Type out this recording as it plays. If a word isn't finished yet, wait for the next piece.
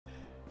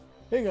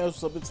Hey guys,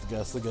 what's up? It's the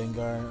Guest, the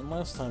Gengar, and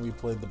last time we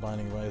played the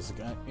Binding of Isaac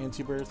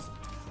Antibirth,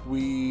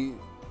 we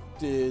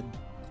did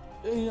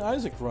an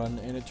Isaac run,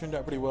 and it turned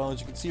out pretty well. As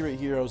you can see right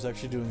here, I was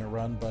actually doing a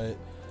run, but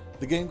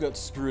the game got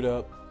screwed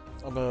up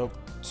about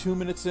 2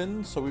 minutes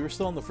in, so we were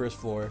still on the first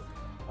floor,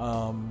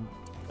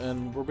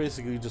 and we're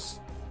basically just...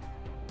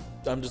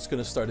 I'm just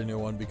gonna start a new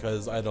one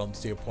because I don't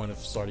see a point of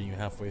starting you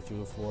halfway through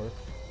the floor.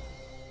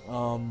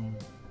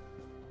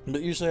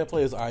 But usually I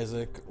play as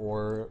Isaac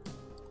or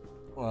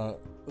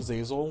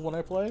Zazel when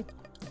I play,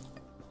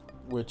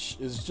 which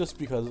is just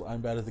because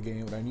I'm bad at the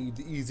game and I need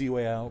the easy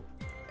way out.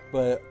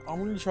 But I'm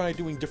going to try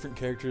doing different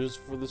characters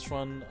for this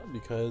run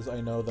because I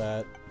know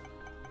that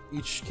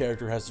each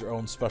character has their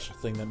own special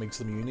thing that makes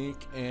them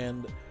unique,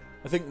 and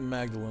I think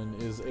Magdalene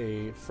is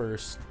a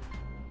first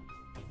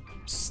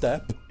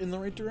step in the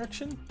right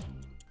direction.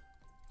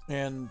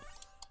 And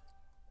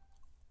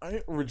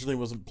I originally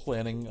wasn't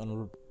planning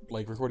on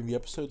recording the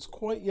episodes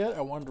quite yet.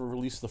 I wanted to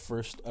release the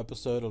first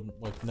episode of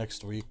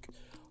next week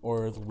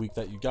or the week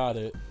that you got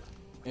it,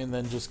 and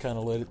then just kind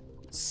of let it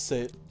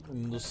sit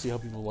and just see how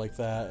people like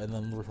that, and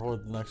then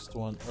record the next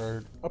one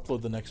or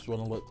upload the next one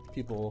and let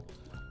people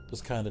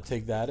just kind of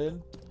take that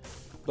in.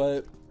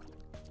 But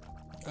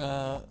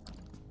I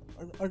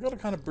got a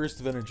kind of burst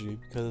of energy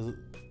because,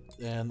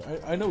 and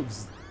I know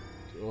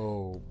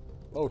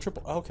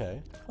triple,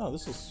 okay, oh,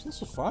 this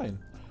was fine.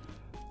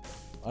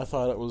 I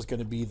thought it was going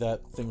to be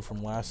that thing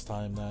from last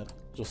time that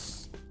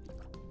just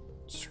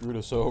screwed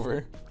us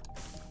over.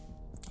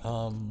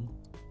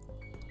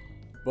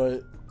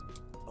 But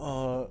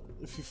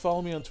if you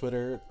follow me on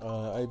Twitter,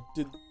 I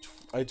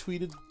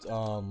tweeted,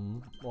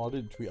 well, I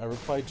didn't tweet, I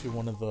replied to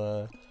one of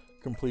the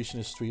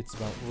completionist tweets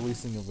about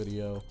releasing a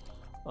video,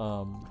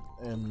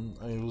 and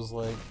I was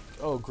like,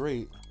 oh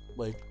great,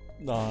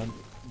 not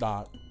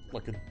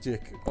like a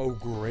dick, oh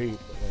great,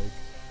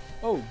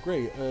 oh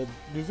great, a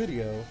new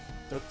video.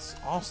 That's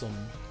awesome.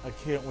 I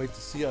can't wait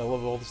to see it. I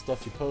love all the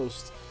stuff you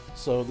post.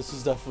 So this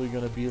is definitely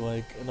going to be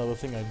another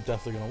thing I'm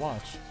definitely going to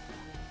watch.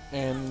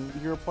 And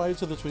you replied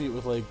to the tweet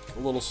with a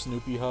little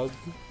Snoopy hug,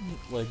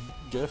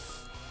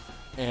 gif.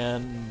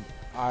 And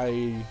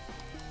I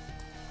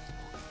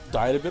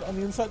died a bit on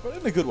the inside, but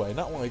in a good way.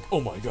 Not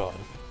oh my god.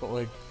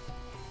 But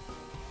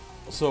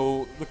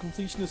so the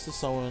completionist is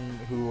someone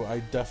who I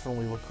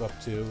definitely look up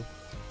to.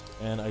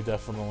 And I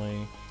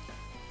definitely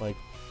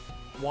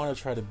want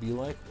to try to be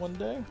like one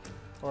day.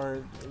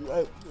 Or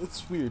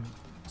it's weird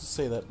to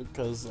say that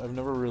because I've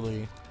never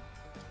really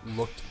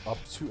looked up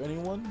to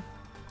anyone.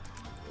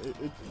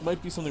 It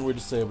might be something weird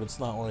to say, but it's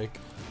not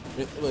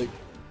it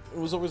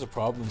was always a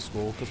problem in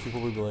school because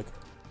people would be like,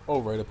 oh,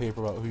 write a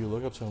paper about who you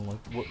look up to. And I'm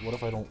like, what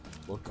if I don't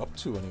look up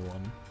to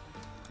anyone?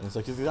 And it's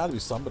there's gotta be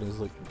somebody. It's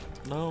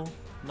no,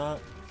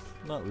 not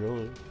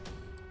really.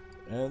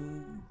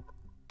 And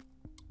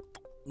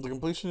the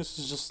completionist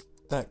is just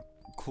that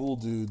cool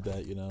dude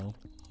that,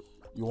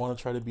 you want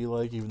to try to be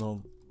like, even though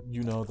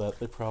you know that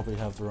they probably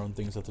have their own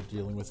things that they're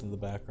dealing with in the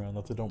background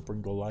that they don't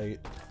bring to light.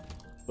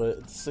 But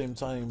at the same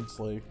time, it's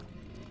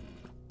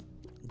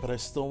but I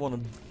still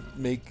want to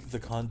make the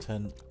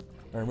content,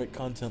 or make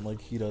content like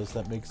he does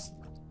that makes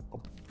a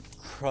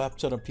crap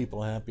ton of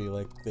people happy,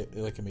 like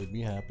it made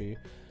me happy.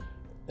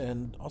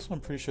 And also,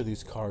 I'm pretty sure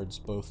these cards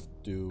both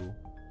do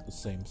the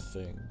same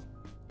thing.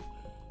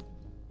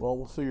 Well,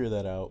 we'll figure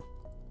that out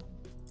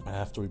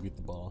after we beat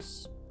the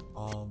boss.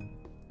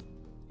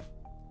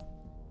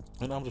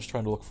 And I'm just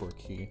trying to look for a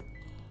key.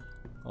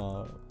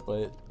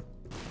 But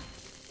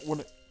when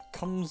it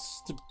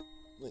comes to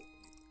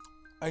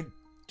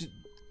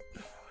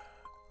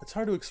it's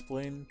hard to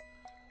explain.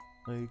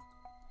 I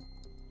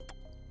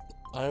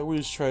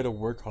always try to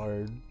work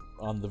hard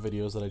on the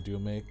videos that I do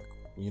make.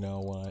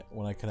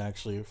 When I can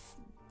actually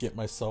get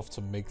myself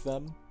to make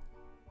them.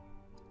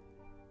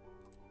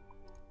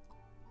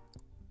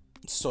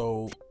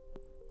 So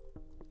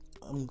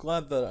I'm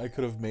glad that I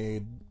could have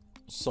made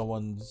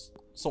someone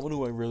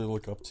who I really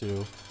look up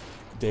to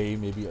day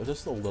maybe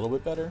just a little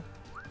bit better,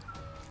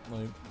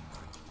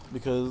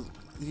 because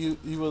he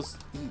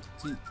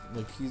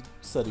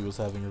said he was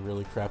having a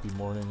really crappy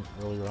morning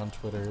earlier on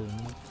Twitter,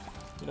 and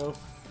if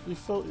he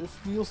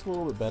feels a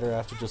little bit better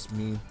after just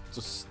me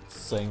just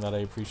saying that I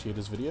appreciate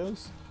his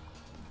videos,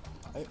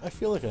 I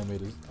feel like I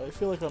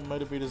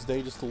might have made his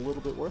day just a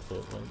little bit worth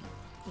it,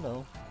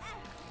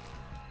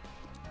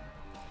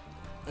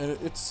 And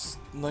it's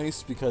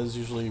nice because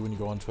usually when you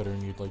go on Twitter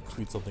and you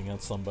tweet something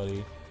at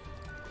somebody,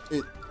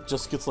 it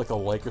just gets a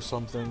like or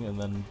something, and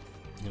then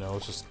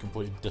it's just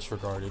completely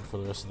disregarded for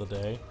the rest of the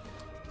day.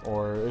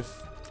 Or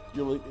if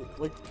you're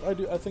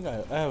I think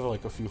I have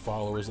a few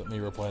followers that may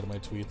reply to my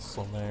tweets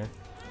on there,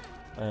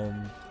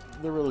 and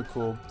they're really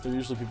cool. They're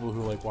usually people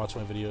who watch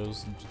my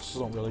videos and just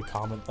don't really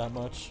comment that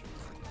much.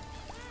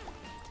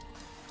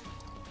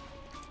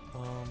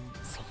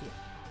 Fuck it.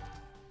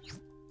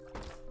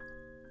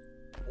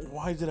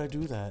 Why did I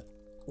do that?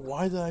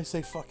 Why did I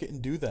say fuck it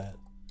and do that?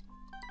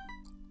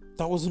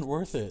 That wasn't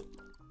worth it.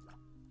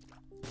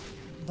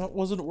 That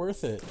wasn't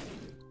worth it.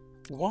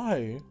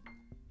 Why?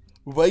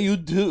 Why you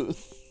do?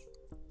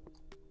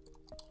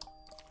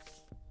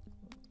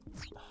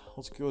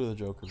 let's go to the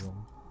Joker's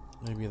room.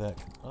 Maybe that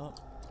can...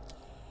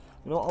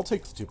 you know, I'll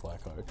take the 2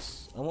 black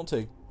hearts. I won't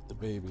take the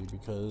baby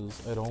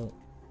because I don't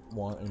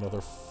want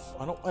another...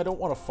 I don't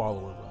want a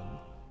follower run.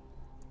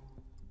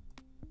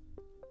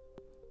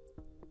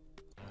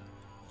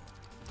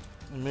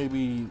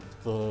 Maybe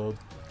the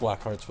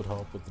black hearts would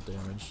help with the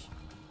damage.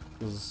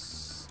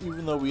 Because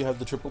even though we have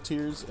the triple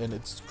tiers and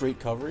it's great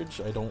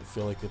coverage, I don't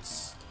feel like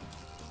it's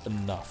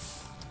enough.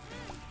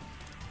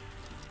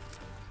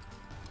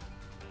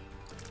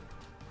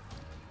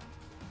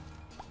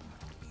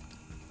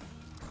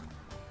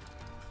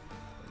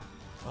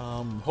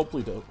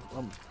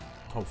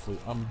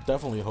 I'm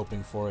definitely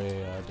hoping for a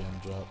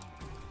damage up.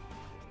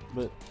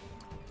 But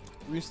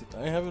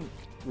I haven't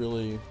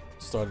really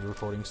started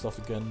recording stuff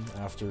again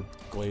after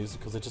Glaze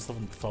because I just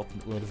haven't felt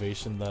the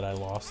motivation that I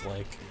lost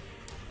like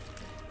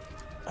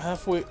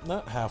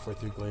not halfway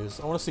through Glaze.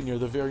 I want to say near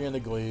the very end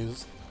of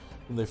Glaze,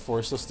 when they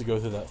forced us to go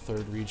through that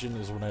 3rd region,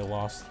 is when I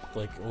lost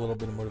like a little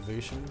bit of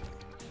motivation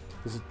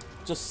because it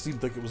just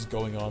seemed like it was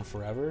going on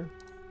forever.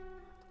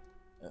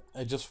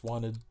 I just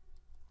wanted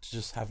to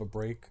just have a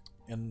break,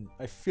 and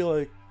I feel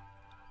like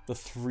the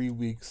 3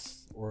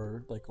 weeks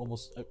or like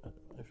almost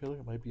I feel like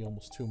it might be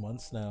almost 2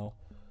 months now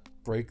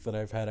break that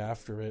I've had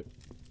after it,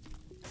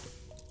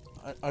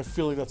 I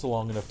feel like that's a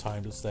long enough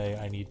time to say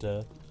I need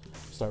to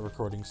start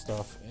recording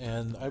stuff.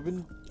 And I've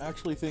been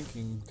actually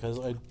thinking, because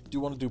I do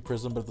want to do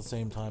Prism, but at the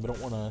same time I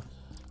don't want to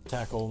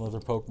tackle another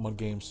Pokemon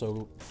game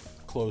so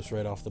close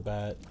right off the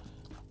bat,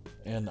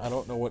 and I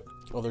don't know what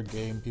other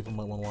game people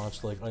might want to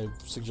watch. Like I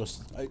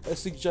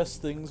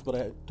suggest things, but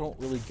I don't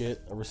really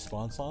get a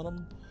response on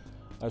them.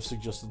 I've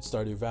suggested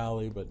Stardew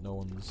Valley, but no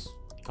one's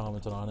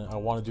commented on it. I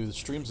want to do the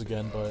streams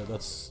again, but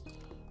that's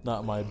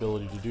not my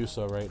ability to do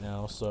so right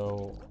now.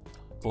 So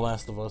The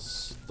Last of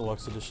Us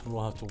Deluxe Edition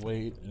will have to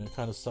wait, and it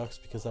kind of sucks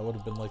because that would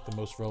have been like the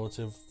most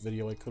relative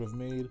video I could have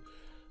made,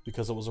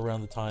 because it was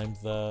around the time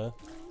the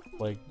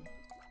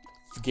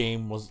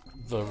game was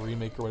the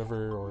remake or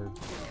whatever, or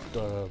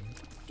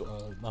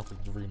not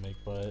the remake,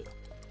 but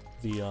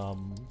the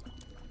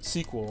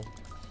sequel,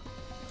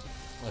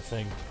 I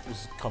think,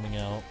 was coming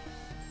out.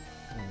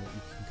 You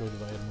can go to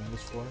the item in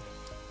this store.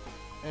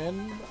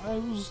 And I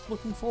was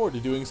looking forward to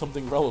doing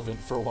something relevant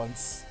for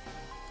once.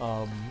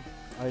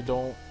 I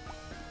don't...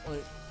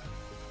 like,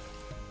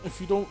 if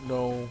you don't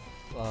know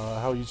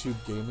how YouTube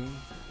gaming,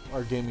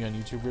 or gaming on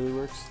YouTube really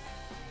works,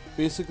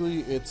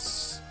 basically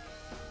it's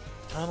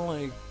kind of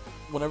like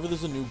whenever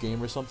there's a new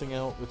game or something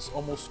out, it's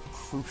almost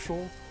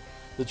crucial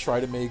to try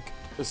to make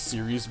a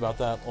series about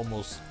that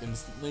almost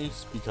instantly,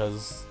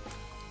 because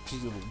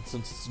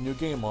since it's a new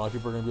game, a lot of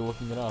people are going to be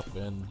looking it up,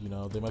 and you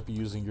know, they might be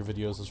using your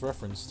videos as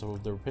reference to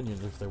their opinion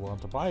if they want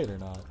to buy it or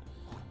not.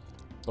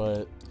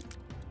 But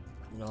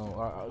you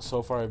know,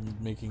 so far I'm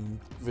making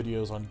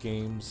videos on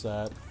games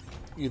that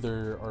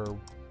either are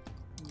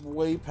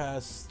way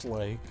past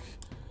like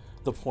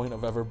the point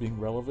of ever being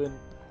relevant,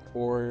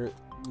 or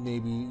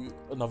maybe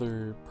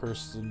another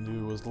person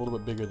who is a little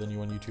bit bigger than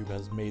you on YouTube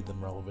has made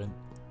them relevant.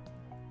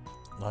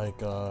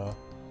 Like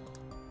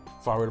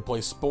if I were to play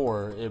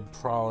Spore, it'd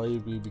probably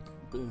be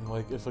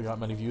like, if I got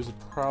many views, it'd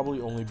probably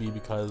only be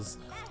because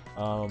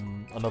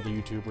another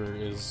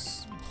YouTuber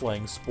is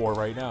playing Spore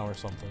right now or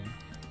something.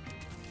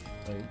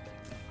 Like,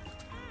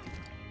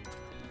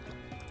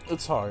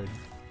 it's hard,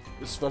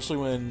 especially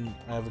when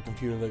I have a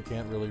computer that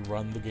can't really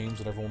run the games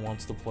that everyone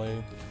wants to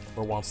play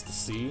or wants to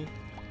see.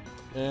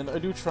 And I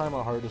do try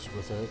my hardest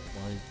with it.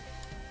 Like,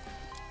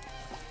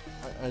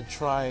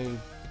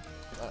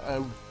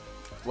 I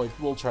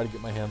will try to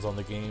get my hands on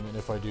the game, and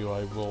if I do,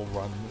 I will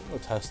run a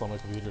test on my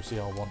computer, see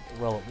how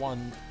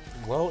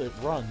well it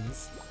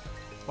runs.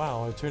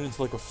 Wow, I turned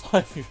into like a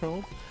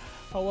 5-year-old.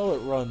 How well it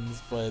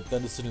runs, but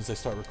then as soon as I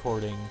start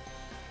recording,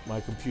 my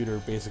computer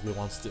basically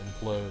wants to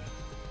implode.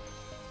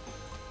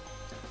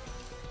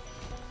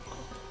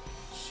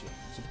 Shit,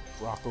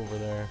 there's a rock over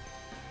there.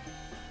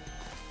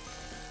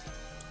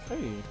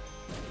 Hey.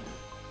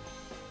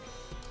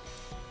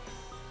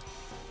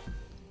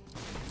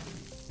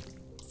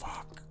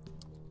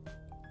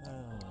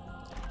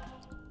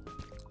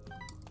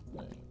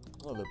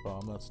 Another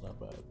bomb, that's not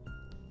bad.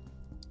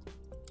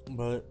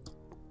 But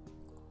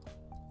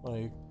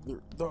like,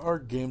 there are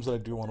games that I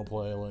do want to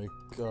play, like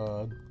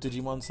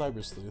Digimon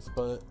Cyber Sleuth,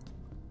 but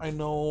I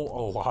know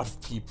a lot of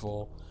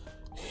people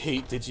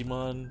hate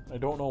Digimon. I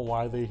don't know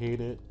why they hate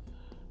it,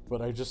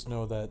 but I just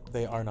know that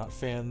they are not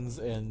fans,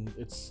 and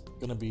it's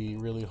gonna be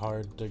really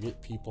hard to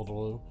get people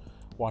to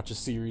watch a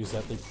series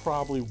that they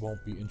probably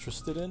won't be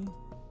interested in.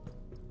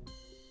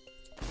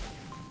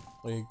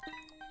 Like,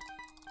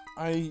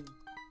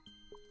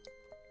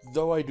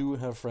 though I do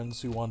have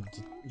friends who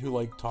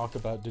like talk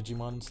about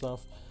Digimon and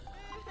stuff,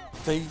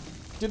 they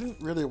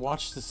didn't really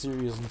watch the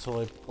series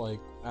until I like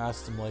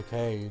asked them, like,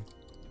 hey,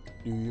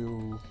 do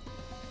you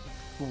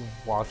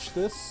watch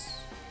this?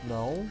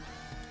 No?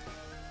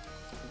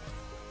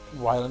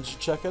 Why don't you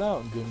check it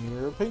out and give me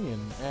your opinion?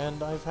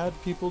 And I've had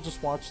people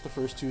just watch the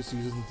first 2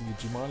 seasons of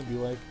Digimon and be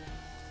like,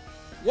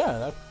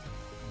 yeah,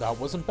 that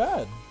wasn't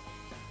bad,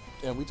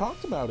 and we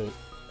talked about it.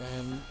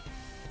 And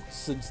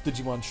since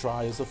Digimon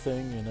Try is a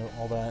thing and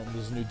all that, and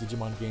there's a new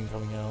Digimon game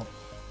coming out,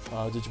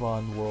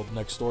 Digimon World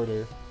Next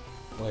Order,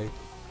 like,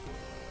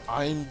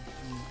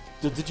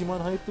 the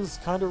Digimon hype is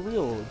kind of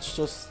real. It's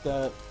just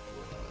that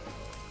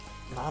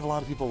not a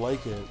lot of people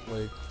like it,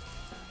 like,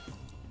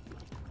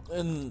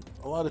 and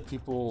a lot of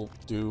people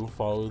do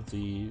follow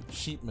the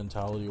sheep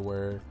mentality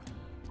where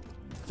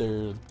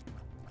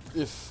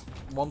if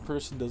one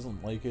person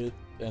doesn't like it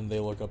and they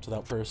look up to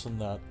that person,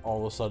 that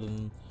all of a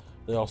sudden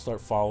they all start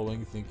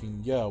following,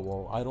 thinking, yeah,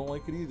 well, I don't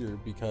like it either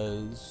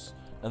because,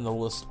 and they'll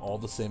list all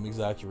the same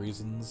exact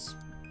reasons.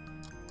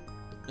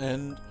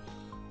 And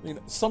you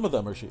know, some of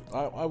them are sheep.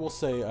 I will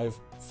say I've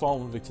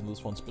fallen victim to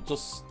this once, but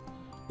just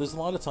there's a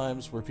lot of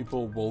times where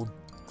people will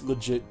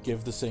legit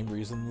give the same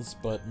reasons,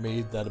 but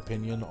made that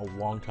opinion a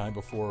long time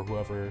before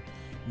whoever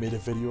made a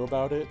video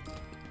about it.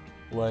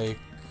 Like,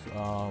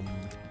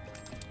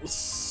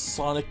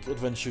 Sonic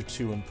Adventure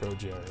 2 and Pro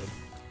Jared.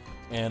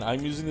 And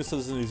I'm using this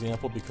as an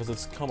example because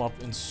it's come up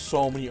in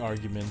so many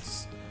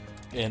arguments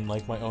in,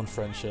 like, my own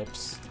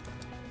friendships.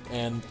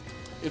 And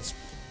it's,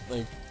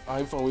 like,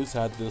 I've always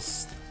had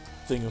this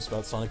thing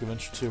about Sonic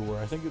Adventure 2 where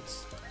I think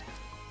it's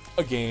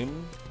a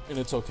game, and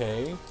it's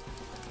okay,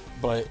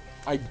 but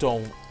I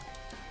don't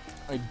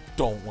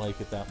like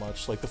it that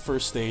much. Like, the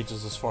first stage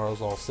is as far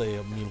as I'll say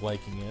of me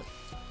liking it.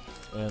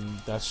 And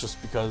that's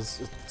just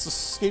because it's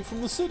Escape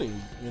from the City,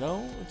 you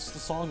know? It's the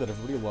song that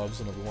everybody loves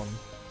and everyone,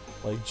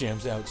 like,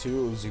 jams out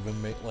to. It was even,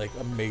 like,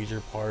 a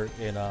major part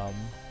in,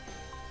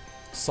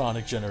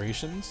 Sonic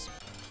Generations.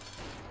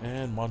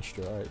 And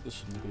Monster. Alright, this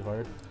shouldn't be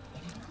hard.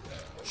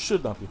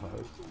 Should not be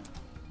hard.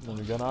 Then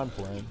again, I'm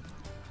playing.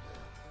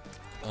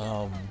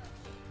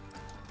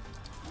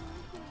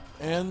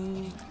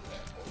 And,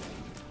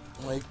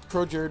 like,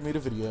 Pro Jared made a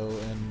video,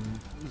 and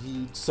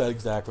he said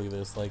exactly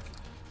this, like,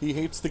 he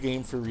hates the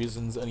game for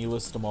reasons, and he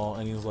lists them all,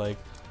 and he's like,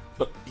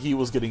 but he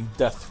was getting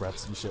death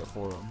threats and shit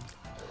for them.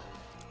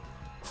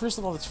 First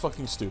of all, that's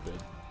fucking stupid.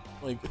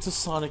 Like, it's a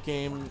Sonic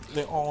game,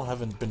 they all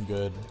haven't been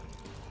good.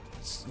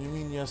 I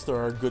mean, yes, there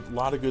are a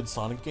lot of good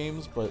Sonic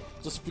games, but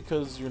just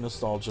because your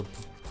nostalgia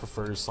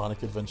prefers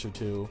Sonic Adventure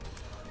 2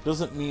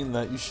 doesn't mean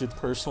that you should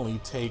personally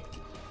take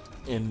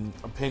an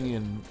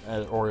opinion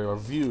or a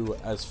view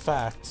as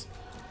fact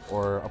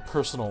or a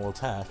personal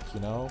attack, you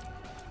know?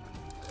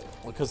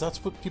 Because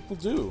that's what people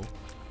do.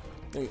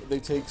 They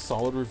take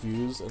solid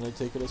reviews and they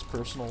take it as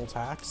personal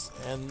attacks,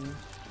 and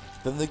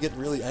then they get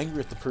really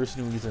angry at the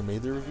person who either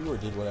made the review or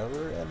did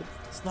whatever, and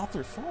it's not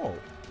their fault.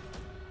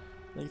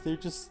 Like, they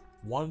just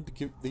wanted to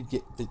give, they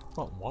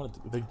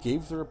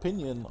gave their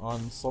opinion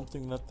on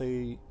something that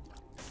they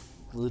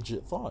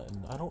legit thought,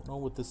 and I don't know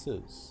what this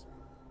is.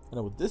 I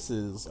know what this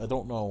is, I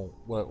don't know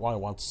why I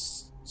want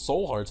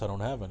soul hearts, I don't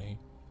have any.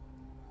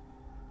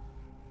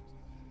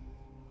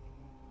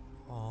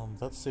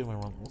 Let's save my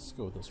run. Let's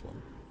go with this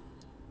one.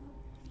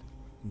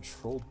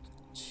 Controlled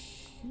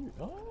tier.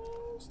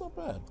 Oh, it's not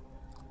bad.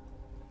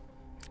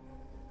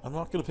 I'm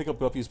not gonna pick up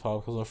Guppy's power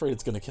because I'm afraid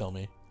it's gonna kill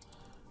me.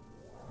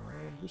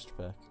 Booster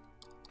pack.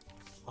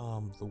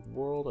 The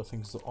world I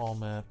think is the all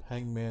map.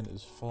 Hangman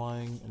is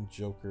flying and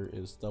Joker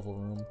is Devil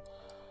Room.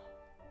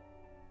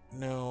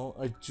 Now,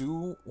 I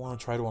do want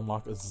to try to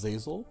unlock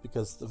Azazel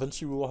because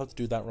eventually we will have to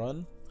do that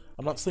run.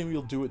 I'm not saying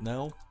we'll do it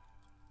now,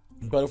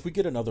 but if we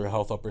get another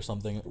health up or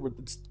something,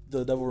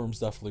 the Devil Room's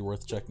definitely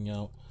worth checking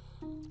out.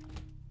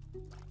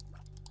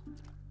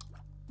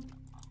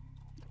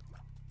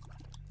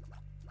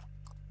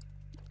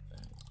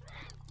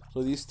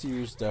 So these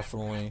tiers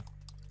definitely...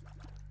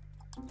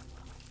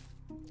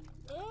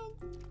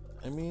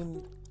 I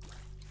mean...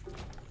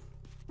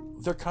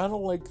 They're kind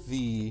of like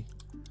the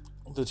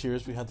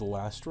tiers we had the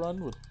last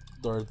run, with,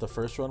 or the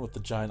first run with the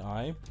giant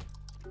eye.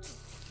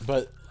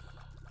 But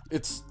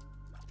it's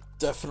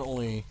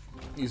definitely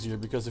easier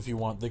because if you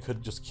want, they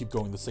could just keep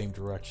going the same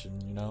direction,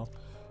 you know?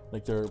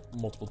 Like, there are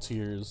multiple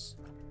tiers.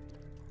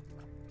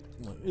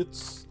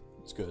 It's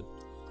good.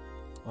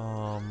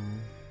 I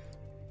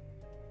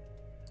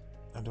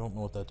don't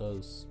know what that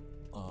does.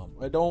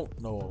 I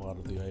don't know a lot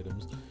of the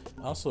items.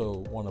 I also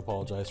want to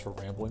apologize for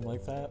rambling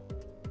like that.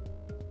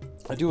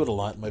 I do it a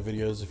lot in my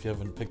videos if you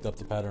haven't picked up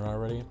the pattern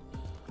already.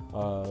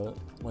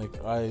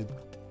 Like, I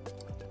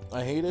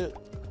hate it,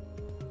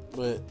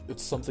 but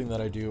it's something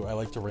that I do. I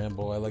like to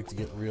ramble, I like to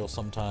get real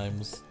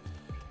sometimes.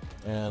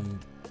 And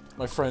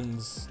my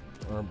friends,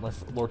 or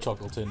Lord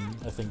Chuckleton,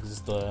 I think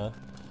is the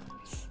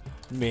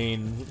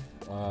main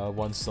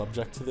one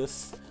subject to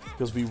this,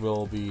 because we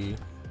will be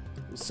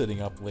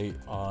sitting up late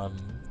on,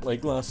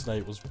 like, last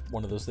night was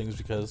one of those things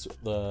because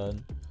the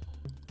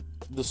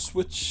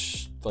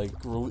Switch, like,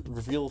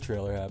 reveal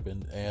trailer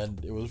happened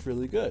and it was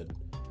really good,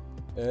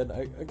 and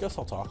I guess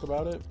I'll talk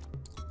about it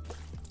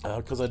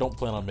because I don't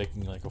plan on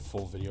making, like, a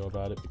full video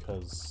about it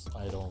because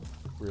I don't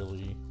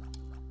really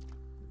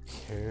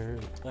care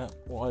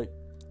well,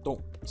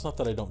 it's not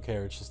that I don't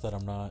care, it's just that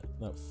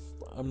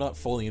I'm not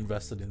fully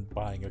invested in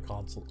buying a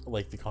console,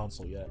 like the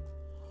console, yet.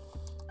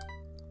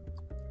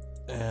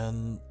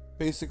 And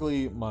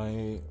basically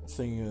my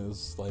thing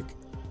is, like,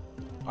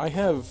 I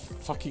have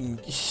fucking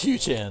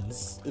huge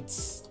hands.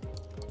 It's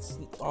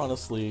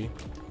honestly,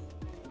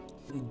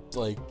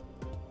 like,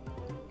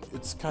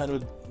 it's kind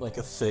of like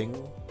a thing.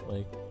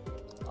 Like,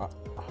 oh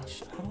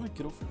shit, how do I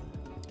get over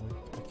here?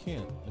 Like, I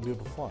can't. I'd be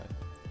able to fly.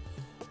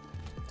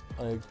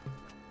 Like,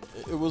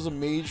 it was a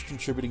major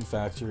contributing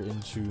factor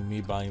into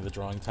me buying the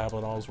drawing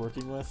tablet I was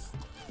working with,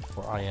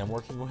 or I am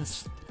working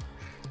with.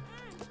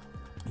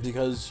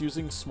 Because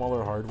using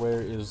smaller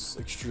hardware is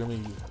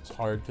extremely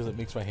hard because it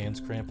makes my hands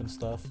cramp and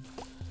stuff.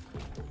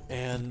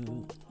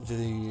 And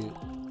the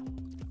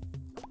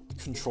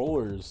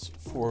controllers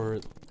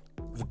for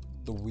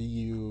the Wii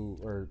U,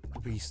 or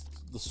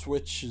the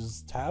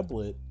Switch's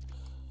tablet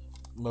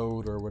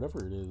mode, or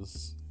whatever it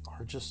is,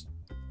 are just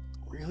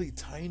really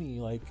tiny.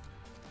 Like,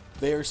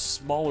 they are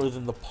smaller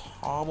than the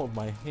palm of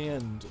my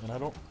hand, and I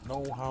don't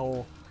know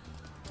how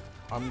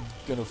I'm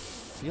gonna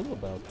feel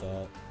about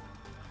that.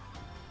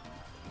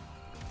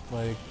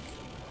 Like,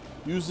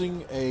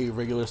 using a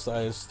regular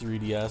size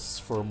 3DS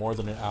for more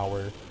than an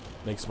hour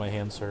makes my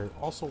hands hurt.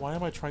 Also, why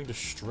am I trying to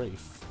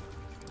strafe?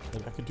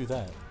 Like, I could do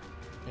that.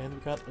 And we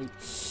got a... You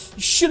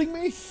shitting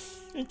me?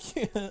 I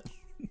can't.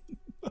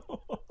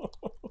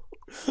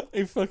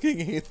 I fucking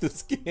hate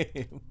this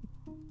game.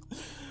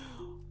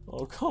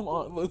 Oh, come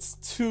on. Let's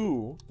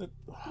two.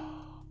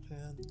 Oh,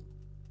 man.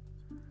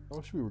 I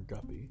wish we were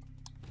Guppy.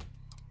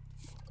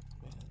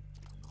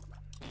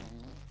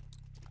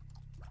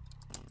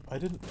 I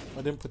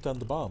didn't put down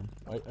the bomb.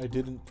 I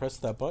didn't press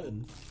that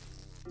button.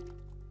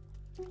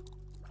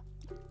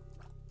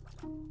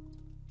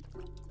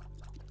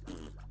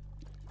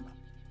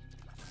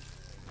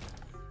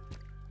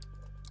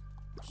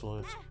 So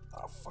it's,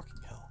 oh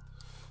fucking hell.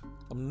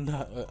 I'm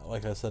not,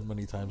 like I said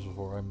many times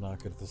before, I'm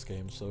not good at this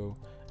game, so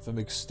if I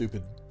make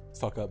stupid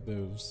fuck up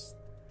moves,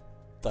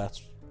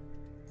 that's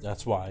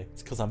why.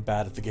 It's because I'm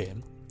bad at the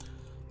game.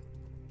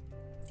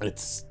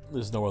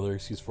 There's no other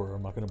excuse for it.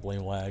 I'm not gonna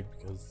blame lag,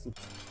 because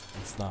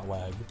it's not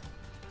lag.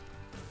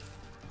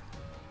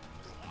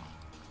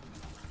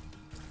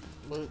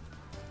 But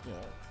yeah,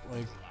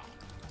 like,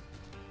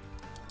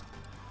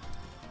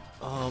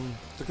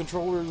 the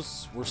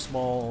controllers were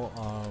small.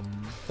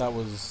 That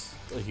was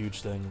a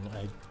huge thing.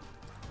 I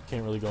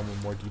can't really go into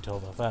more detail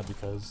about that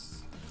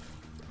because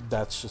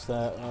that's just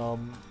that.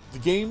 The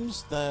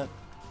games that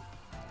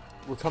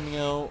were coming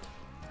out,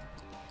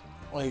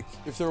 like,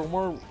 if there were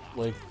more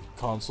like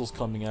consoles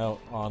coming out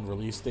on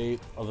release date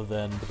other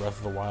than the Breath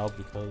of the Wild,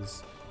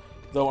 because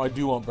though I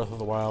do want Breath of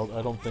the Wild,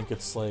 I don't think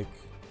it's like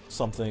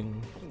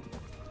something.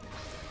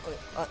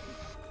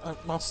 I'm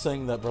not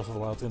saying that Breath of the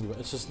Wild is gonna be,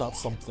 it's just not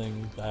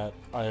something that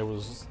I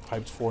was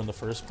hyped for in the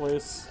first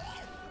place.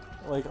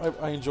 Like,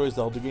 I enjoy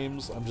Zelda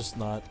games, I'm just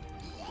not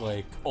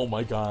like, oh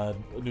my god,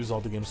 a new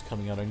Zelda game's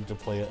coming out, I need to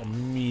play it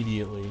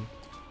immediately.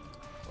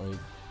 Like,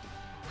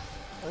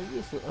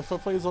 if I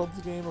play a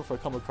Zelda game, or if I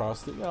come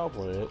across it, yeah, I'll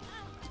play it.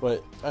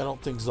 But I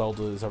don't think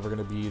Zelda is ever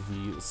going to be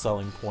the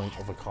selling point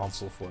of a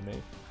console for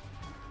me.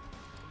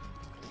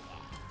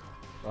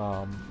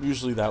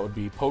 Usually that would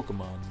be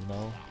Pokemon, you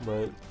know?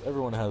 But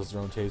everyone has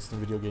their own taste in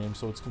video games,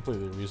 so it's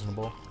completely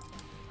reasonable.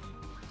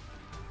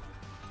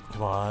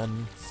 Come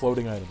on,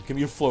 floating item. Give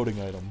me a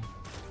floating item.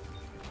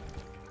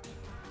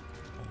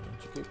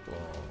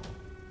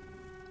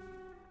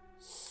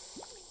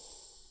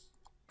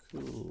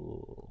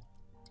 Cool.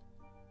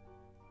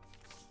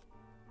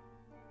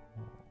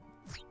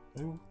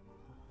 Ooh.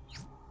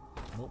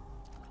 Nope.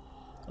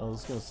 I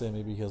was gonna say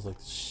maybe he has like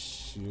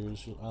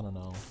shears. I don't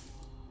know.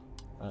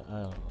 I don't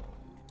know.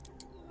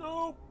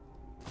 No.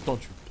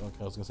 Don't you? Okay,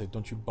 I was gonna say,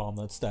 don't you bomb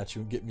that statue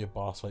and get me a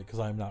boss fight, because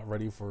I'm not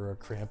ready for a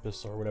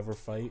Krampus or whatever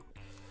fight.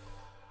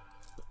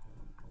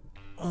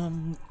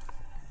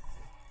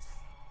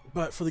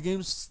 But for the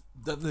games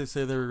that they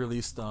say they were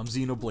released,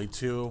 Xenoblade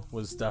 2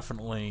 was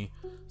definitely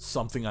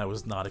something I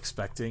was not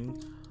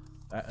expecting.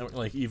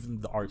 Like, even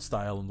the art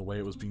style and the way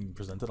it was being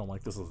presented, I'm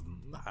like, this is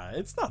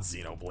it's not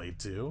Xenoblade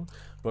 2.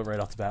 But right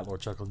off the bat,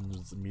 Lord Chuckleton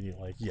was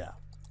immediately like, yeah,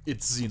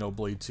 it's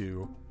Xenoblade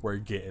 2. We're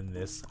getting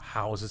this.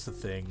 How is this a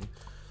thing?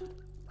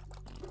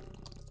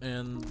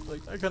 And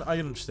like, I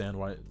understand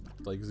why,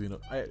 like,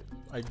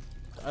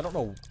 I don't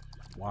know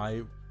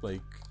why,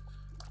 like,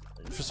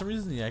 for some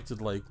reason he acted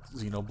like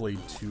Xenoblade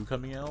 2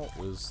 coming out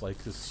was like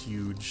this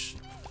huge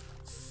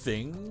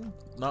thing.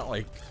 Not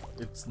like,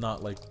 it's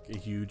not like a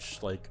huge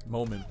like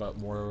moment, but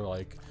more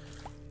like,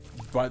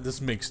 but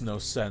this makes no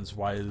sense.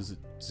 Why is it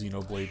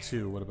Xenoblade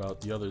 2? What about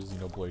the other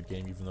Xenoblade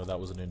game? Even though that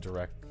was an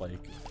indirect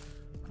like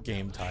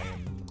game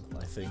tie-in,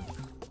 I think.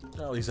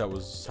 At least that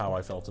was how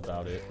I felt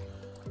about it.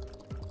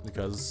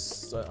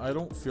 Because I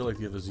don't feel like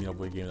the other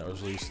Xenoblade game that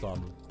was released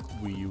on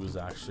Wii U was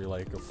actually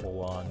like a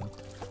full-on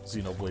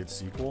Xenoblade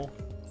sequel.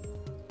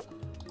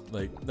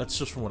 Like, that's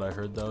just from what I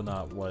heard though,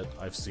 not what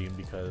I've seen,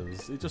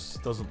 because it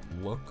just doesn't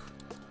look,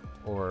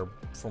 or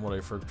from what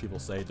I've heard people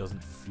say, it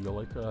doesn't feel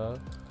like a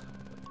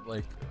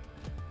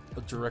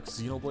direct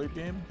Xenoblade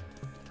game.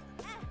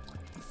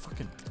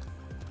 Fucking...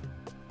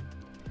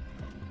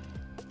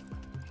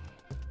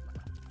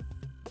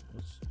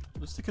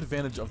 Let's take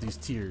advantage of these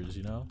tiers,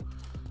 you know?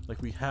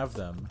 Like, we have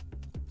them.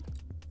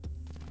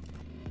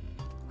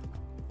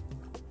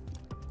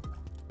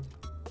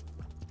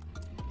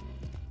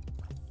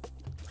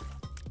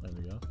 There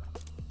we go.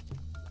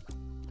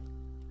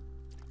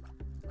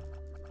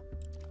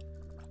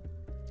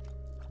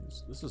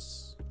 This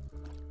is...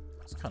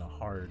 It's kind of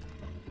hard.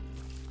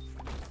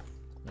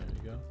 There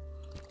you go.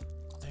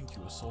 Thank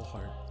you, Soul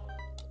Heart.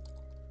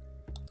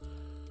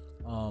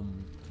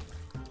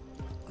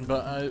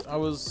 But I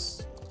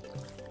was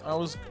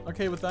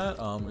okay with that.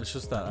 It's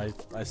just that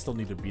I still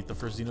need to beat the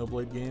first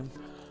Xenoblade game,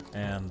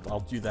 and I'll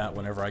do that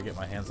whenever I get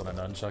my hands on a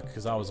nunchuck,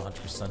 because I was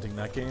 100%ing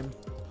that game.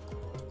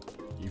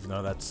 Even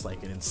though that's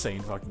like an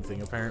insane fucking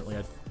thing. Apparently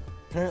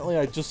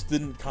I just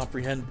didn't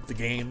comprehend the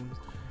game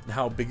and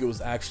how big it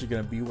was actually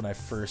going to be when I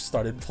first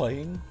started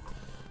playing.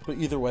 But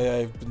either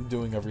way, I've been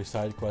doing every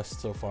side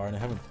quest so far, and I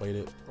haven't played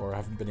it, or I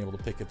haven't been able to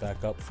pick it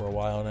back up for a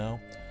while now.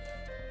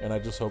 And I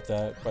just hope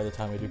that by the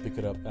time I do pick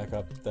it back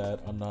up,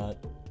 that I'm not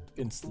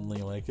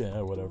instantly like,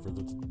 yeah, whatever,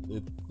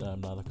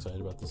 I'm not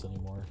excited about this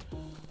anymore.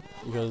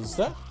 Because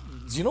that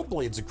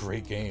Xenoblade's a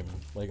great game.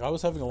 Like, I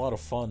was having a lot of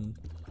fun.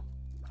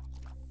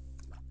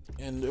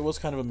 And it was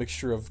kind of a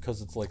mixture of,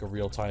 because it's like a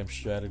real-time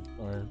strategy,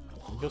 or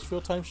I guess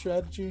real-time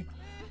strategy?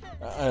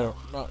 I don't,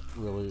 not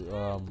really,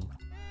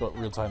 but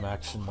real-time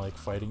action, like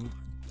fighting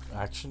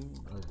action,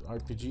 or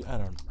RPG, I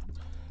don't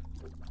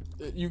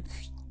know.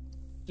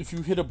 If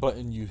you hit a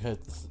button, you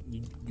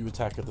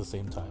attack at the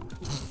same time.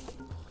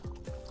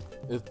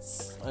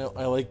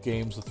 I like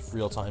games with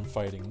real-time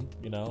fighting,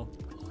 you know?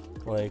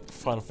 Like,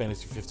 Final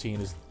Fantasy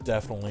 15 is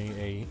definitely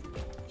a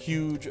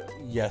huge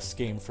yes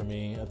game for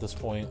me at this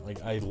point.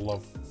 Like, I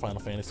love Final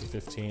Fantasy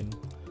 15.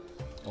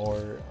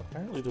 Or,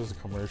 apparently there's a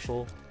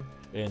commercial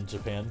in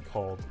Japan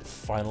called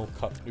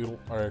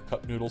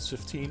Cup Noodles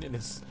 15, and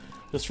it's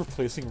just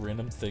replacing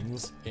random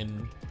things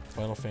in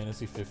Final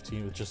Fantasy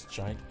 15 with just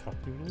giant cup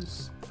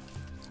noodles.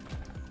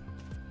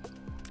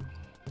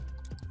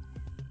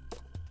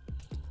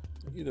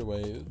 Either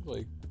way,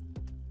 like,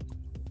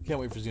 can't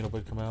wait for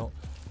Xenoblade to come out.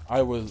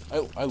 I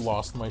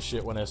lost my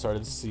shit when I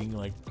started seeing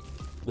like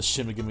the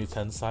Shin Megami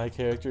Tensei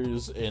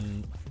characters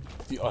in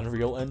the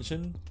Unreal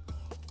Engine.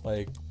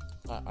 Like,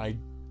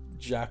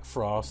 Jack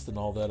Frost and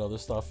all that other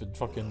stuff in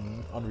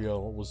fucking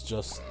Unreal was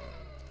just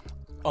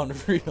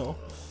unreal.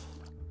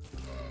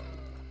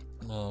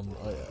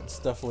 It's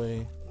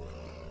definitely...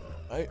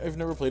 I've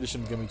never played a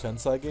Shin Megami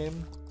Tensei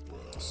game,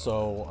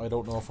 so I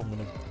don't know if I'm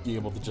gonna be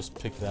able to just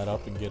pick that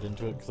up and get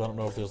into it, because I don't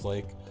know if there's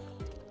like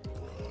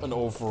an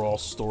overall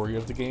story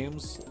of the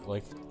games,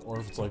 like, or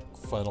if it's like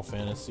Final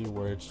Fantasy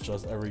where it's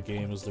just every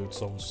game is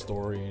its own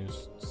story. And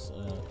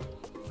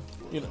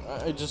you know,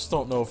 I just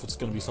don't know if it's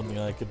gonna be something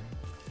I could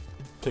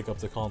pick up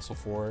the console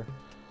for.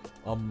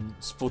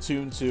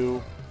 Splatoon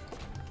 2,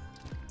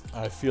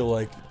 I feel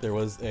like there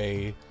was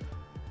a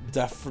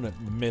definite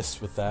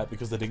miss with that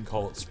because they didn't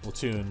call it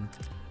Splatoon,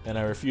 and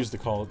I refuse to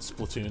call it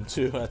Splatoon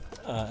 2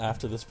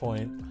 after this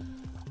point.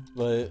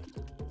 But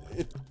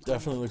it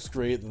definitely looks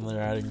great, and they're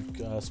adding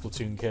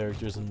Splatoon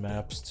characters and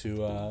maps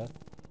to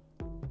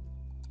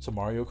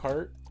Mario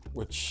Kart,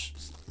 which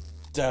is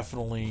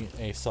definitely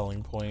a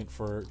selling point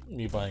for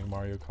me buying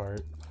Mario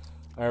Kart.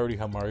 I already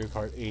have Mario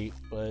Kart 8,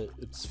 but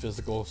it's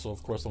physical, so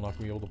of course I'm not going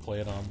to be able to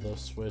play it on the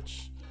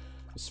Switch,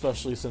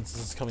 especially since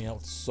this is coming out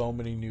with so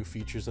many new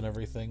features and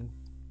everything.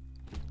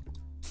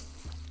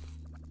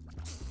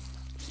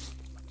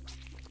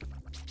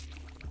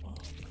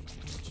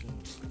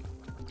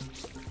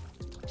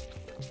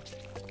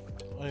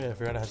 Oh yeah, I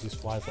forgot I had these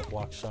flies that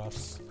block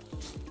shots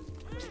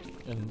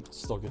and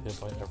still get hit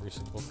by every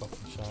single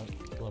fucking shot.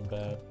 Feeling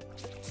bad.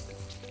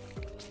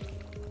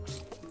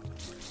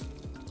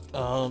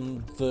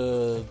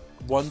 The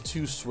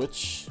 1-2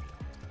 switch,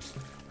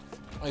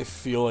 I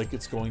feel like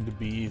it's going to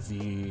be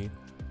the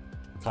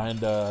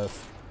kind of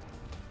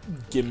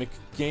gimmick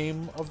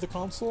game of the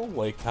console,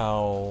 like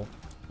how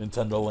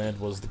Nintendo Land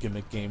was the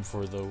gimmick game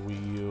for the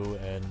Wii U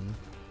and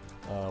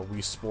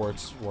Wii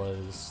Sports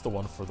was the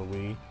one for the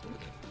Wii.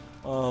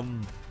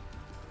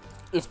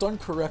 If done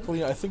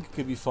correctly, I think it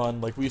could be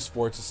fun. Like, Wii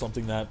Sports is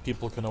something that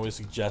people can always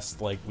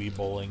suggest, like Wii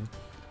Bowling,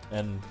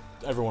 and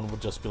everyone would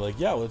just be like,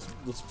 yeah,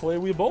 let's play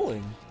Wii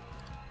Bowling.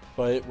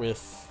 But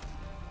with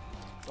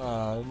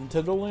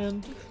Nintendo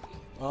Land,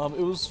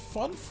 it was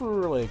fun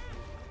for like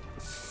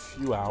a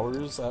few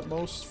hours at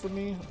most for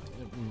me,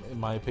 in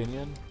my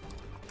opinion.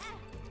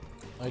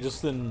 I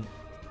just didn't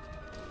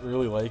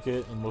really like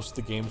it, and most of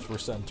the games were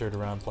centered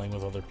around playing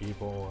with other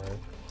people, or,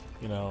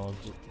 you know,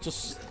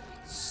 just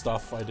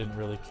stuff I didn't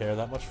really care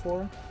that much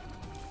for.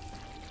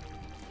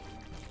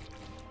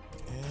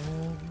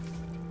 And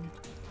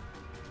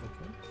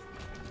okay,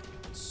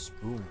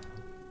 spoon.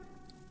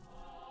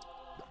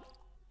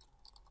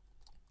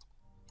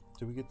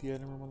 Did we get the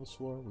item room on this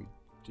floor? We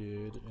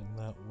did, and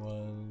that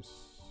was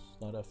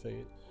not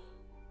F8.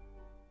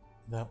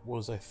 That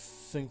was, I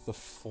think, the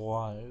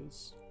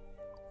flies.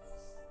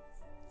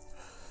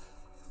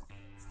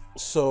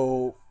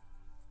 So,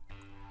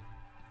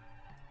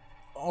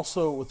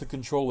 also with the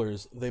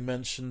controllers, they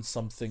mentioned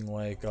something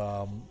like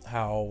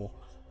how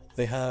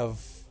they have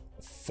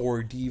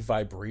 4D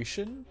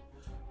vibration,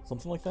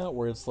 something like that,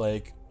 where it's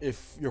like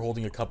if you're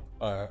holding a cup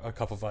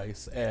of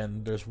ice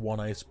and there's one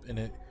ice in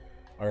it,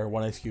 or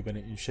one ice cube in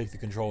it, you shake the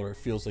controller, it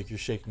feels like you're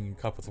shaking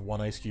a cup with one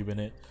ice cube in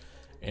it.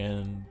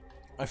 And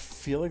I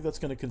feel like that's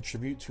going to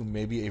contribute to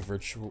maybe a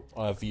virtual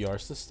VR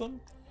system.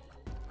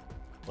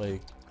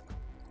 Like,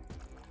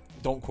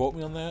 don't quote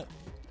me on that,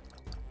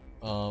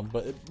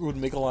 but it would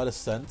make a lot of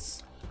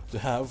sense to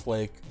have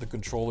like the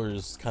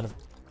controllers kind of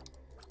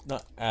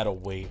not add a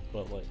weight,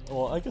 but like,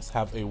 well, I guess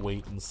have a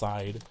weight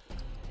inside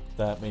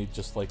that may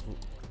just like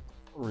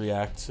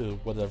react to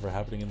whatever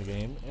happening in the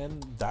game,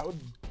 and that would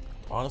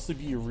honestly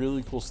be a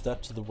really cool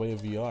step to the way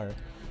of VR,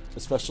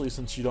 especially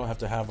since you don't have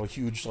to have a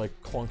huge like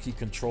clunky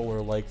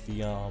controller like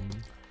the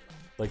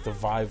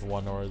Vive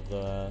one or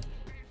the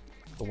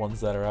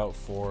ones that are out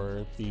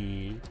for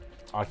the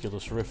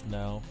Oculus Rift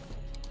now,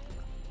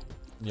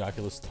 the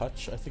Oculus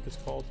Touch I think it's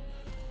called.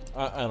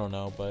 I don't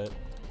know, but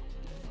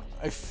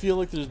I feel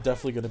like there's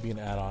definitely going to be an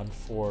add-on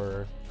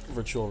for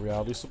virtual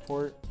reality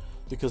support,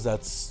 because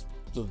that's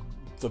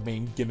the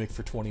main gimmick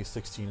for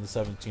 2016 and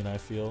 17, I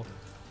feel.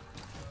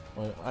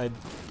 I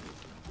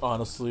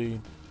honestly,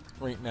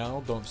 right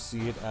now, don't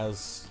see it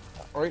as...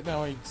 Right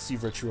now, I see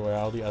virtual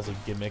reality as a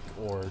gimmick,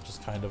 or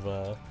just kind of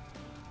a...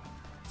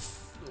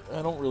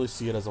 I don't really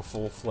see it as a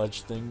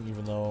full-fledged thing,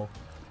 even though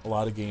a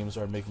lot of games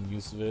are making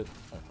use of it.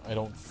 I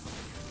don't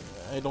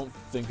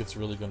think it's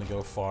really going to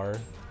go far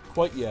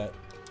quite yet.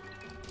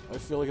 I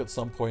feel like at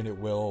some point it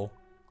will,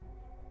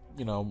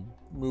 you know,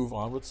 move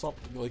on with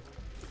something, like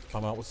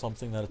come out with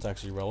something that it's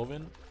actually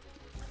relevant.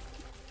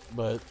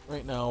 But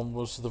right now,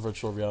 most of the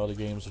virtual reality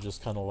games are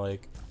just kind of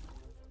like,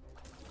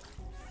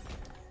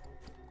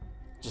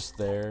 just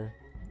there.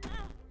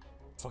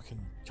 Fucking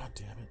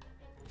goddamn it.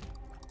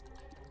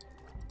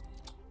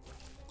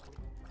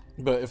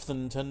 But if the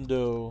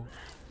Nintendo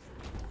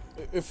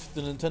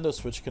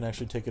Switch can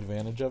actually take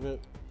advantage of it,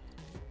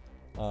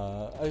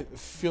 I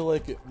feel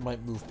like it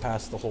might move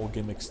past the whole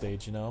gimmick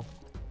stage, you know?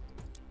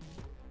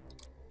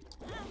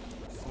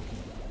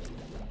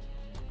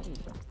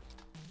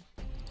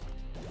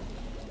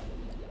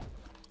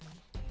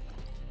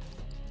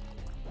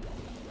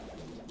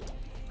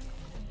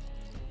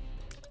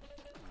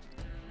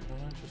 Why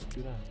not just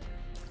do that?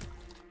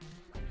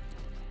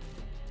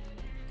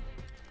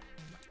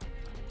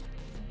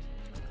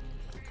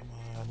 Come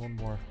on, one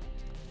more.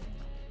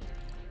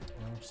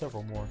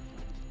 Several more.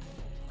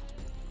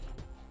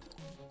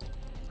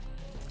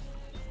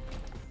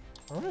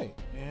 Alright,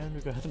 and we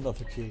got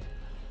another key.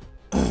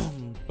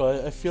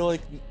 But I feel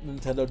like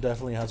Nintendo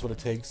definitely has what it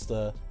takes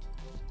to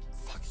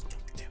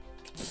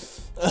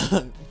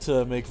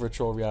to make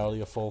virtual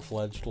reality a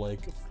full-fledged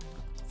like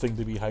thing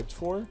to be hyped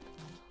for.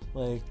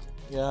 Like,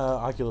 yeah,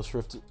 Oculus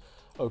Rift.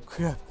 Oh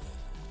crap!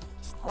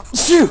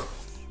 Phew!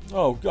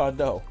 Oh god,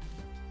 no!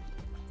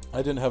 I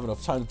didn't have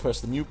enough time to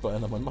press the mute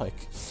button on my mic.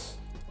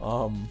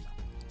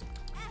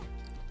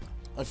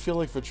 I feel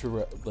like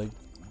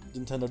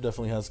Nintendo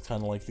definitely has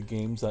kind of like the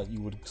games that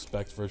you would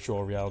expect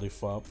virtual reality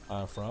from.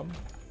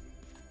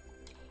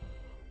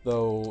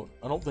 Though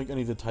I don't think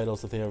any of the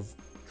titles that they have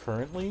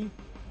currently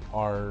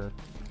are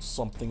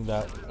something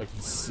that I can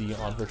see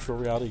on virtual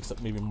reality,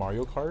 except maybe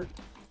Mario Kart.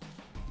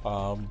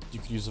 You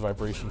could use the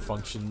vibration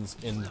functions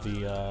in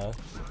the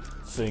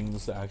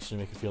things that actually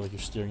make it feel like you're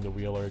steering the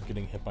wheel or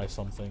getting hit by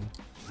something.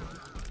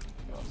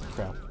 Oh,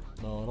 crap.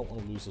 No, I don't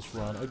want to lose this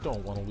run. I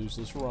don't want to lose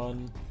this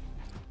run.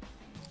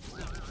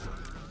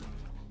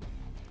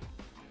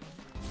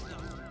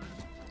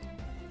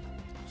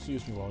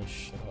 Excuse me while I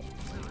shut up.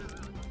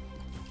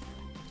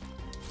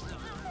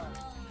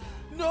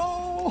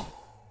 No!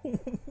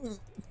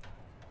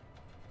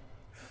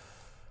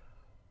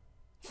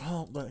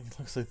 Well, it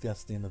looks like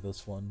that's the end of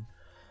this one.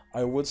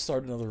 I would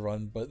start another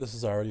run, but this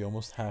is already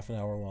almost half an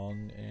hour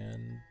long,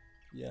 and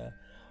yeah.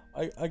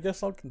 I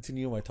guess I'll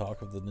continue my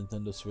talk of the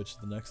Nintendo Switch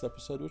in the next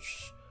episode,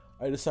 which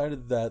I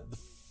decided that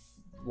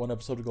one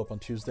episode will go up on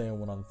Tuesday and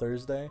one on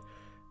Thursday,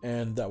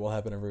 and that will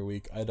happen every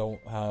week. I don't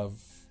have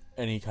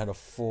any kind of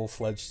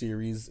full-fledged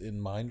series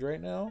in mind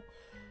right now,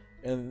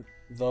 and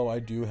though I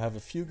do have a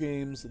few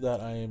games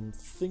that I am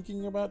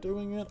thinking about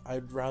doing it,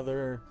 I'd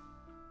rather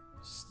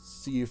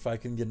see if I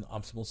can get an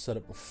optimal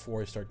setup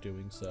before I start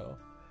doing so.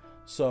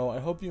 So I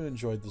hope you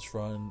enjoyed this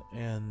run,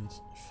 and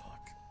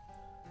fuck,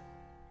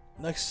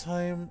 next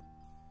time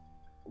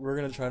we're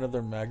gonna try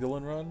another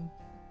Magdalene run.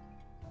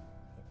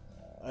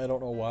 I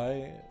don't know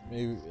why,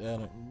 maybe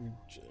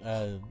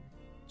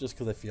just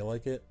because I feel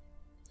like it.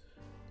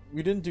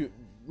 We didn't do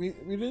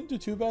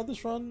too bad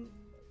this run.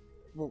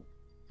 Well,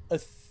 I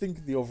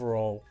think the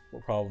overall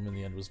problem in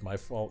the end was my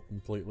fault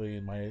completely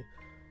and my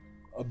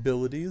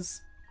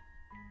abilities.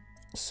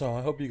 So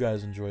I hope you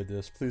guys enjoyed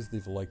this. Please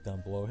leave a like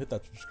down below. Hit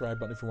that subscribe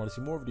button if you want to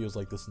see more videos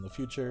like this in the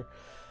future.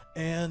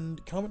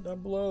 And comment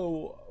down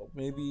below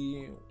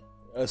maybe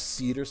a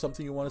seed or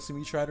something you want to see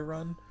me try to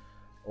run.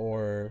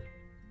 Or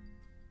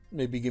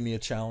maybe give me a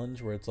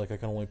challenge where it's like I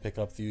can only pick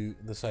up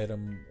this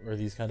item or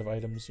these kind of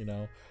items, you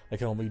know. I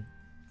can only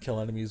kill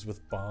enemies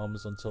with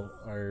bombs until,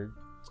 or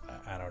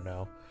I don't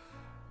know.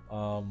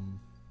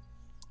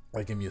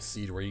 Like give me a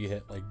seed where you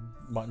hit like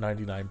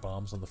 99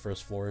 bombs on the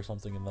first floor or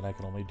something, and then I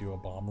can only do a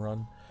bomb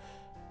run.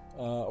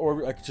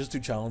 Or I could just do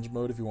challenge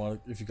mode if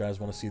you guys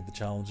want to see the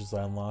challenges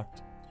I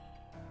unlocked.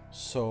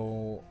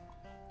 So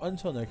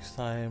until next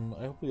time,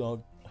 I hope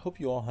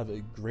you all have a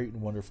great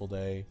and wonderful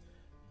day.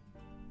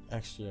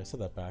 Actually, I said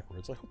that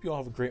backwards. I hope you all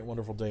have a great and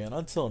wonderful day, and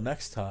until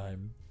next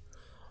time,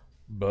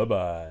 bye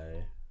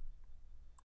bye.